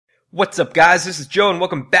What's up, guys? This is Joe, and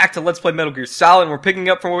welcome back to Let's Play Metal Gear Solid, and we're picking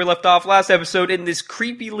up from where we left off last episode in this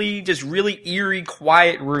creepily, just really eerie,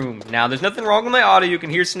 quiet room. Now, there's nothing wrong with my audio. You can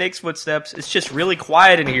hear Snake's footsteps. It's just really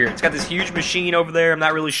quiet in here. It's got this huge machine over there. I'm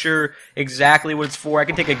not really sure exactly what it's for. I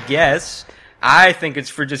can take a guess. I think it's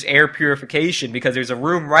for just air purification, because there's a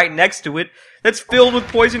room right next to it that's filled with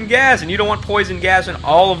poison gas, and you don't want poison gas in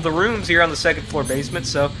all of the rooms here on the second floor basement,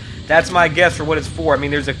 so that's my guess for what it's for. I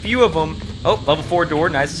mean, there's a few of them. Oh, level 4 door.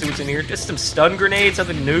 Nice to see what's in here. Just some stun grenades,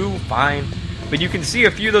 something new, fine. But you can see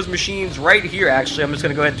a few of those machines right here, actually. I'm just going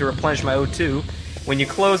to go ahead and replenish my O2. When you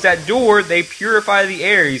close that door, they purify the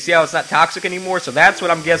air. You see how it's not toxic anymore? So that's what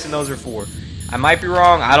I'm guessing those are for. I might be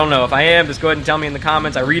wrong. I don't know. If I am, just go ahead and tell me in the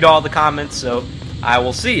comments. I read all the comments, so I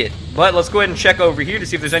will see it. But let's go ahead and check over here to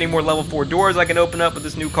see if there's any more level 4 doors I can open up with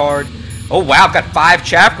this new card. Oh, wow. I've got 5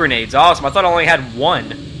 chaff grenades. Awesome. I thought I only had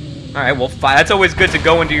 1. Alright, well, fine. That's always good to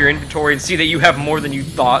go into your inventory and see that you have more than you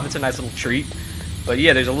thought. That's a nice little treat. But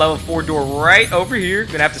yeah, there's a level 4 door right over here.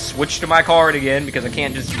 Gonna have to switch to my card again because I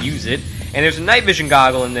can't just use it. And there's a night vision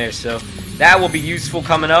goggle in there, so that will be useful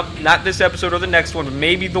coming up. Not this episode or the next one, but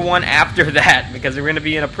maybe the one after that, because we're gonna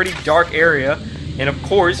be in a pretty dark area. And of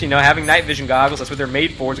course, you know, having night vision goggles, that's what they're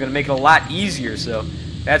made for, is gonna make it a lot easier, so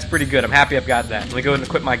that's pretty good. I'm happy I've got that. Let me go ahead and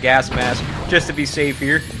equip my gas mask just to be safe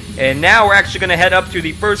here. And now we're actually going to head up to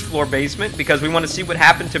the first floor basement because we want to see what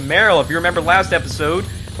happened to Meryl. If you remember last episode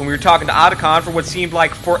when we were talking to Otacon for what seemed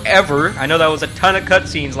like forever. I know that was a ton of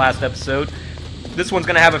cutscenes last episode. This one's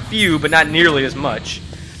going to have a few, but not nearly as much.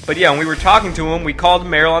 But yeah, when we were talking to him, we called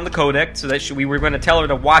Meryl on the codec so that we were going to tell her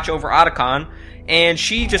to watch over Otacon. And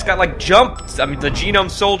she just got like jumped. I mean, the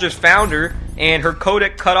Genome Soldiers found her and her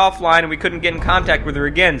codec cut offline and we couldn't get in contact with her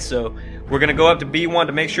again. So we're going to go up to B1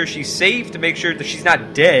 to make sure she's safe, to make sure that she's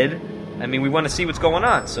not dead. I mean, we want to see what's going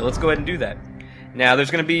on, so let's go ahead and do that. Now, we're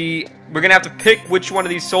going to have to pick which one of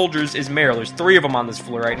these soldiers is Meryl. There's 3 of them on this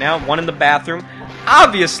floor right now, 1 in the bathroom.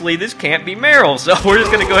 Obviously, this can't be Meryl, so we're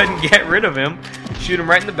just going to go ahead and get rid of him. Shoot him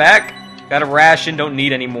right in the back. Got a ration, don't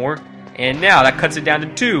need any more. And now, that cuts it down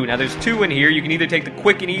to 2. Now, there's 2 in here. You can either take the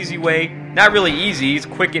quick and easy way. Not really easy, it's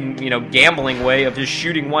quick and, gambling way of just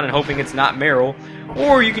shooting one and hoping it's not Meryl.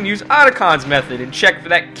 Or you can use Otacon's method and check for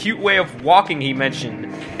that cute way of walking he mentioned.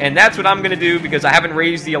 And that's what I'm going to do because I haven't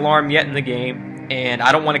raised the alarm yet in the game. And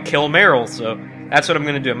I don't want to kill Meryl, so that's what I'm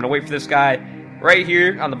going to do. I'm going to wait for this guy right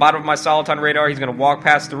here on the bottom of my Soliton radar. He's going to walk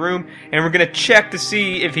past the room. And we're going to check to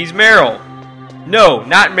see if he's Meryl. No,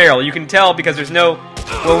 not Meryl. You can tell because there's no...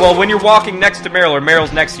 Well, when you're walking next to Meryl or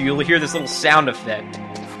Meryl's next to you, you'll hear this little sound effect.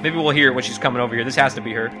 Maybe we'll hear it when she's coming over here. This has to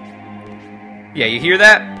be her. Yeah, you hear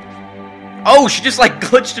that? Oh, she just like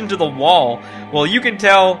glitched into the wall. Well, you can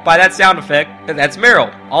tell by that sound effect that that's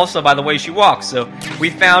Meryl. Also by the way she walks. So we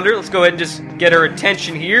found her. Let's go ahead and just get her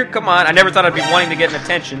attention here. Come on. I never thought I'd be wanting to get an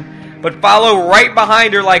attention. But follow right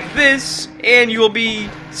behind her like this, and you will be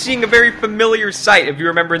seeing a very familiar sight if you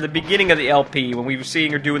remember in the beginning of the LP when we were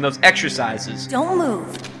seeing her doing those exercises. Don't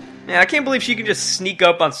move. Man, I can't believe she can just sneak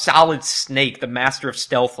up on Solid Snake, the master of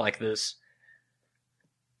stealth, like this.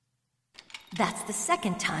 That's the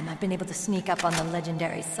second time I've been able to sneak up on the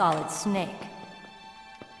legendary Solid Snake.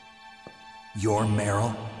 You're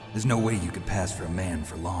Meryl? There's no way you could pass for a man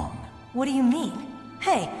for long. What do you mean?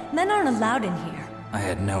 Hey, men aren't allowed in here. I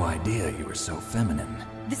had no idea you were so feminine.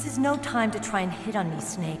 This is no time to try and hit on me,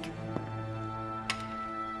 Snake.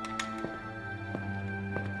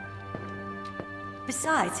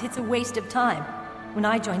 Besides, it's a waste of time. When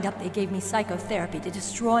I joined up, they gave me psychotherapy to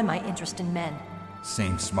destroy my interest in men.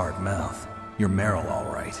 Same smart mouth. You're Meryl, all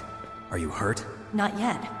right. Are you hurt? Not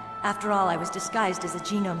yet. After all, I was disguised as a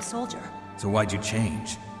Genome Soldier. So why'd you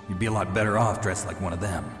change? You'd be a lot better off dressed like one of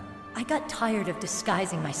them. I got tired of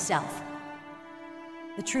disguising myself.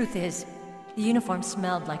 The truth is, the uniform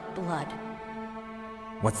smelled like blood.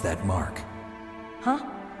 What's that mark? Huh?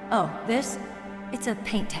 Oh, this? It's a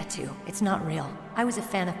paint tattoo. It's not real. I was a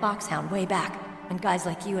fan of Foxhound way back, and guys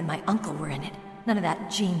like you and my uncle were in it. None of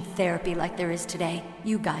that gene therapy like there is today.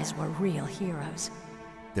 You guys were real heroes.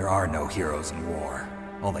 There are no heroes in war.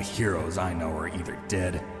 All the heroes I know are either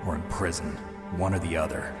dead or in prison. One or the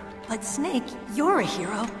other. But Snake, you're a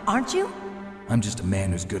hero, aren't you? I'm just a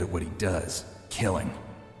man who's good at what he does. Killing.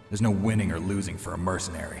 There's no winning or losing for a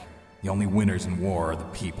mercenary. The only winners in war are the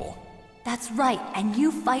people. That's right, and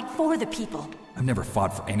you fight for the people. I've never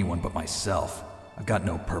fought for anyone but myself. I've got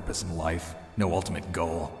no purpose in life, no ultimate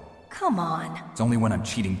goal. Come on. It's only when I'm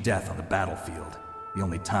cheating death on the battlefield. The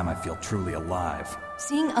only time I feel truly alive.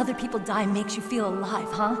 Seeing other people die makes you feel alive,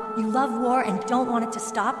 huh? You love war and don't want it to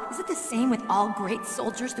stop? Is it the same with all great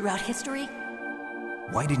soldiers throughout history?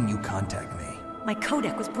 Why didn't you contact me? My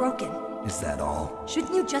codec was broken. Is that all?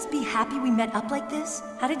 Shouldn't you just be happy we met up like this?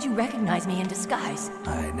 How did you recognize me in disguise?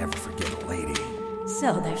 I never forget a lady.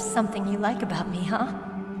 So there's something you like about me, huh?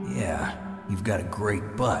 Yeah, you've got a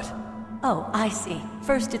great butt. Oh, I see.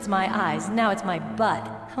 First it's my eyes, now it's my butt.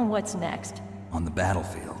 What's next? On the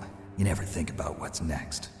battlefield, you never think about what's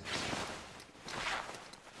next.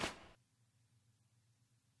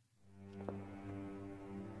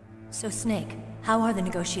 So Snake, how are the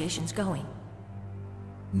negotiations going?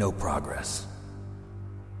 No progress.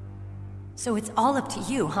 So it's all up to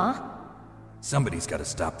you, huh? Somebody's got to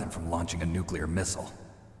stop them from launching a nuclear missile.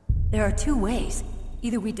 There are two ways.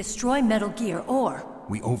 Either we destroy Metal Gear, or...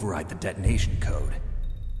 we override the detonation code.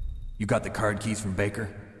 You got the card keys from Baker?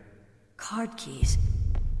 Card keys?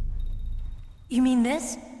 You mean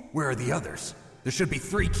this? Where are the others? There should be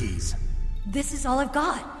 3 keys. This is all I've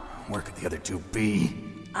got. Where could the other 2 be?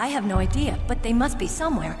 I have no idea, but they must be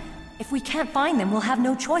somewhere. If we can't find them, we'll have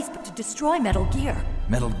no choice but to destroy Metal Gear.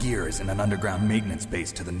 Metal Gear is in an underground maintenance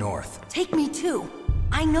base to the north. Take me too.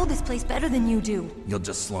 I know this place better than you do. You'll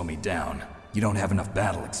just slow me down. You don't have enough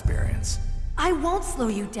battle experience. I won't slow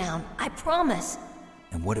you down, I promise.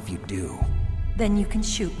 And what if you do? Then you can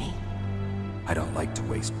shoot me. I don't like to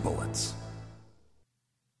waste bullets.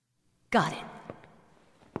 Got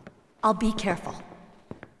it. I'll be careful.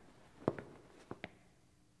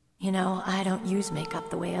 You know, I don't use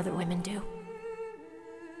makeup the way other women do.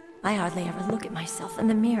 I hardly ever look at myself in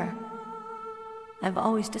the mirror. I've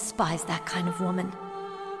always despised that kind of woman.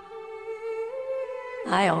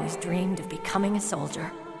 I always dreamed of becoming a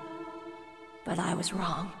soldier. But I was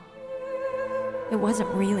wrong. It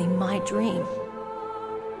wasn't really my dream.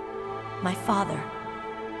 My father,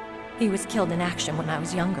 he was killed in action when I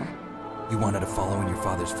was younger. You wanted to follow in your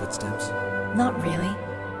father's footsteps? Not really.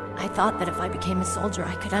 I thought that if I became a soldier,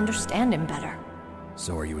 I could understand him better.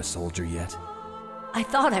 So are you a soldier yet? I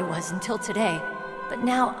thought I was until today, but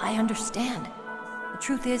now I understand. The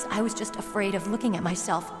truth is, I was just afraid of looking at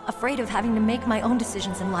myself, afraid of having to make my own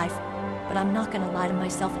decisions in life. But I'm not gonna lie to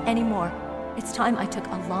myself anymore. It's time I took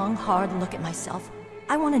a long, hard look at myself.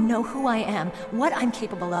 I want to know who I am, what I'm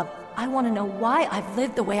capable of. I want to know why I've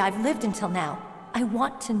lived the way I've lived until now. I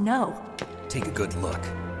want to know. Take a good look.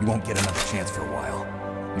 You won't get another chance for a while.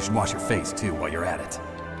 You should wash your face, too, while you're at it.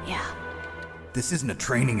 Yeah. This isn't a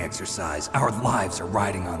training exercise. Our lives are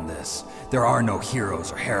riding on this. There are no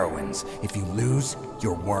heroes or heroines. If you lose,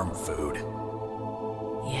 you're worm food.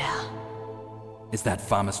 Yeah. Is that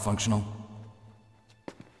FAMAS functional?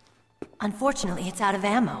 Unfortunately, it's out of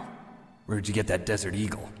ammo. Where'd you get that Desert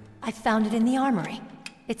Eagle? I found it in the armory.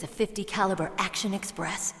 It's a .50 caliber Action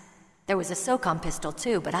Express. There was a SOCOM pistol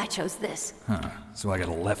too, but I chose this. Huh, so I got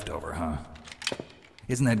a leftover, huh?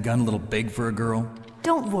 Isn't that gun a little big for a girl?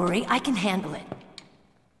 Don't worry, I can handle it.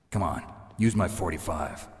 Come on, use my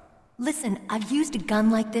 .45. Listen, I've used a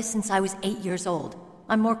gun like this since I was 8 years old.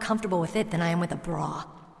 I'm more comfortable with it than I am with a bra.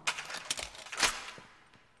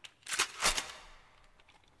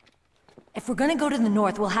 If we're gonna go to the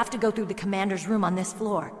north, we'll have to go through the commander's room on this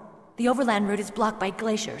floor. The overland route is blocked by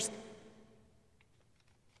glaciers.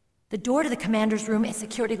 The door to the commander's room is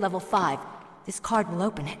security level 5. This card will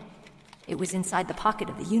open it. It was inside the pocket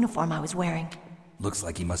of the uniform I was wearing. Looks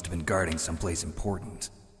like he must have been guarding someplace important.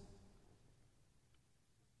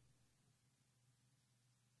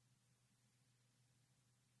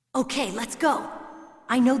 Okay, let's go.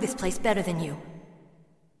 I know this place better than you.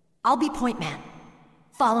 I'll be point man.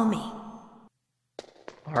 Follow me.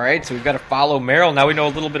 Alright, so we've got to follow Meryl. Now we know a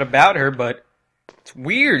little bit about her, but it's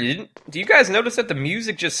weird. Do you guys notice that the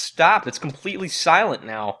music just stopped? It's completely silent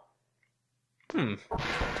now.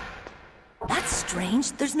 That's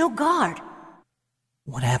strange. There's no guard.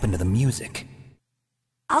 What happened to the music?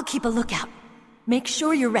 I'll keep a lookout. Make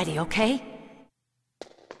sure you're ready, okay?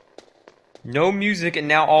 No music, and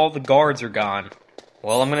now all the guards are gone.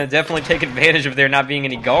 Well, I'm going to definitely take advantage of there not being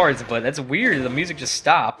any guards, but that's weird. The music just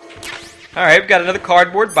stopped. Alright, we've got another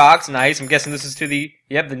cardboard box. Nice. I'm guessing this is to the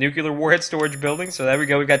nuclear warhead storage building. So there we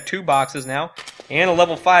go. We've got 2 boxes now. And a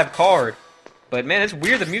level 5 card. But man, it's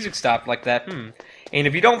weird the music stopped like that. And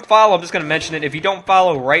if you don't follow, I'm just going to mention it, if you don't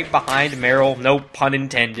follow right behind Meryl, no pun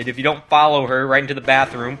intended, if you don't follow her right into the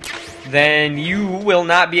bathroom, then you will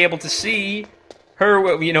not be able to see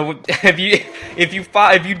her, you know,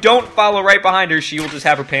 if you don't follow right behind her, she will just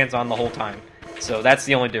have her pants on the whole time. So that's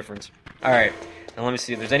the only difference. Alright. Now let me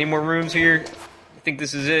see if there's any more rooms here. I think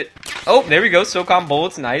this is it. Oh, there we go. SOCOM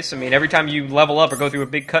bullets. Nice. I mean, every time you level up or go through a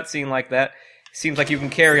big cutscene like that, it seems like you can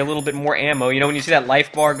carry a little bit more ammo. You know, when you see that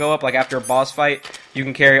life bar go up, like after a boss fight, you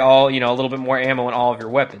can carry a little bit more ammo in all of your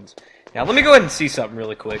weapons. Now, let me go ahead and see something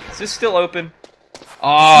really quick. Is this still open?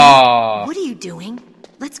 Oh. What are you doing?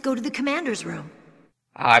 Let's go to the commander's room.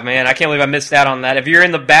 Ah, man, I can't believe I missed out on that. If you're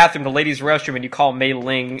in the bathroom, the ladies' restroom, and you call Mei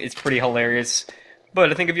Ling, it's pretty hilarious.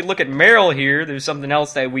 But I think if you look at Meryl here, there's something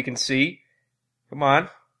else that we can see. Come on.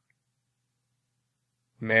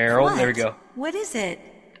 Meryl, What? there we go. What is it?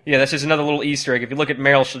 Yeah, that's just another little Easter egg. If you look at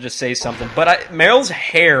Meryl, she'll just say something. But Meryl's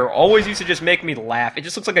hair always used to just make me laugh. It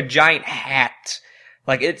just looks like a giant hat.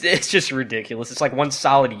 Like, it's just ridiculous. It's like one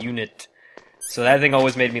solid unit. So that thing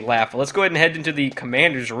always made me laugh. But let's go ahead and head into the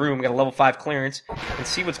commander's room. We got a level 5 clearance. And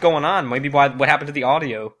see what's going on. Maybe what happened to the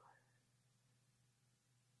audio.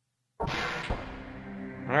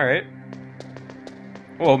 Alright.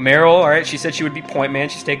 Whoa, Meryl, alright. She said she would be point man.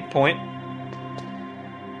 She's taking point.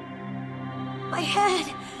 My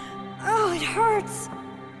head. Oh, it hurts.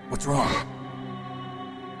 What's wrong?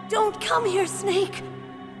 Don't come here, Snake.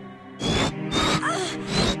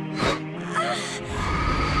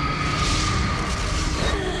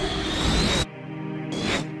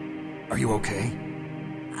 Are you okay?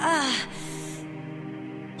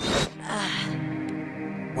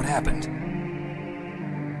 What happened?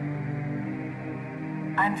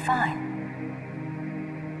 I'm fine.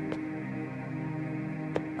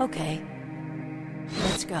 Okay.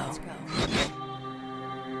 Let's go.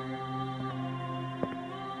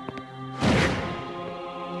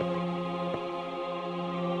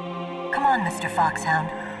 Come on, Mr. Foxhound.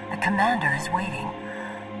 The commander is waiting.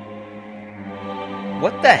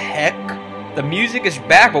 What the heck? The music is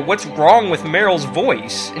back, but what's wrong with Meryl's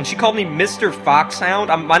voice? And she called me Mr. Foxhound?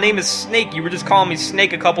 My name is Snake. You were just calling me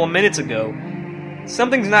Snake a couple of minutes ago.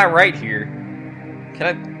 Something's not right here.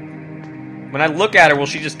 When I look at her, will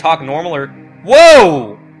she just talk normal or...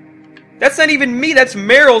 Whoa! That's not even me, that's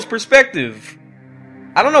Meryl's perspective.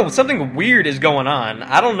 I don't know, something weird is going on.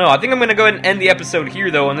 I don't know. I think I'm gonna go ahead and end the episode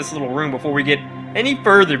here, though, in this little room before we get any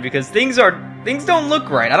further, because things don't look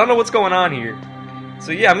right. I don't know what's going on here.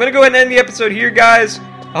 So yeah, I'm gonna go ahead and end the episode here, guys.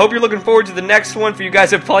 I hope you're looking forward to the next one. For you guys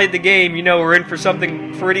that have played the game, you know we're in for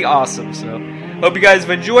something pretty awesome. So, hope you guys have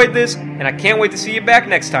enjoyed this, and I can't wait to see you back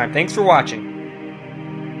next time. Thanks for watching.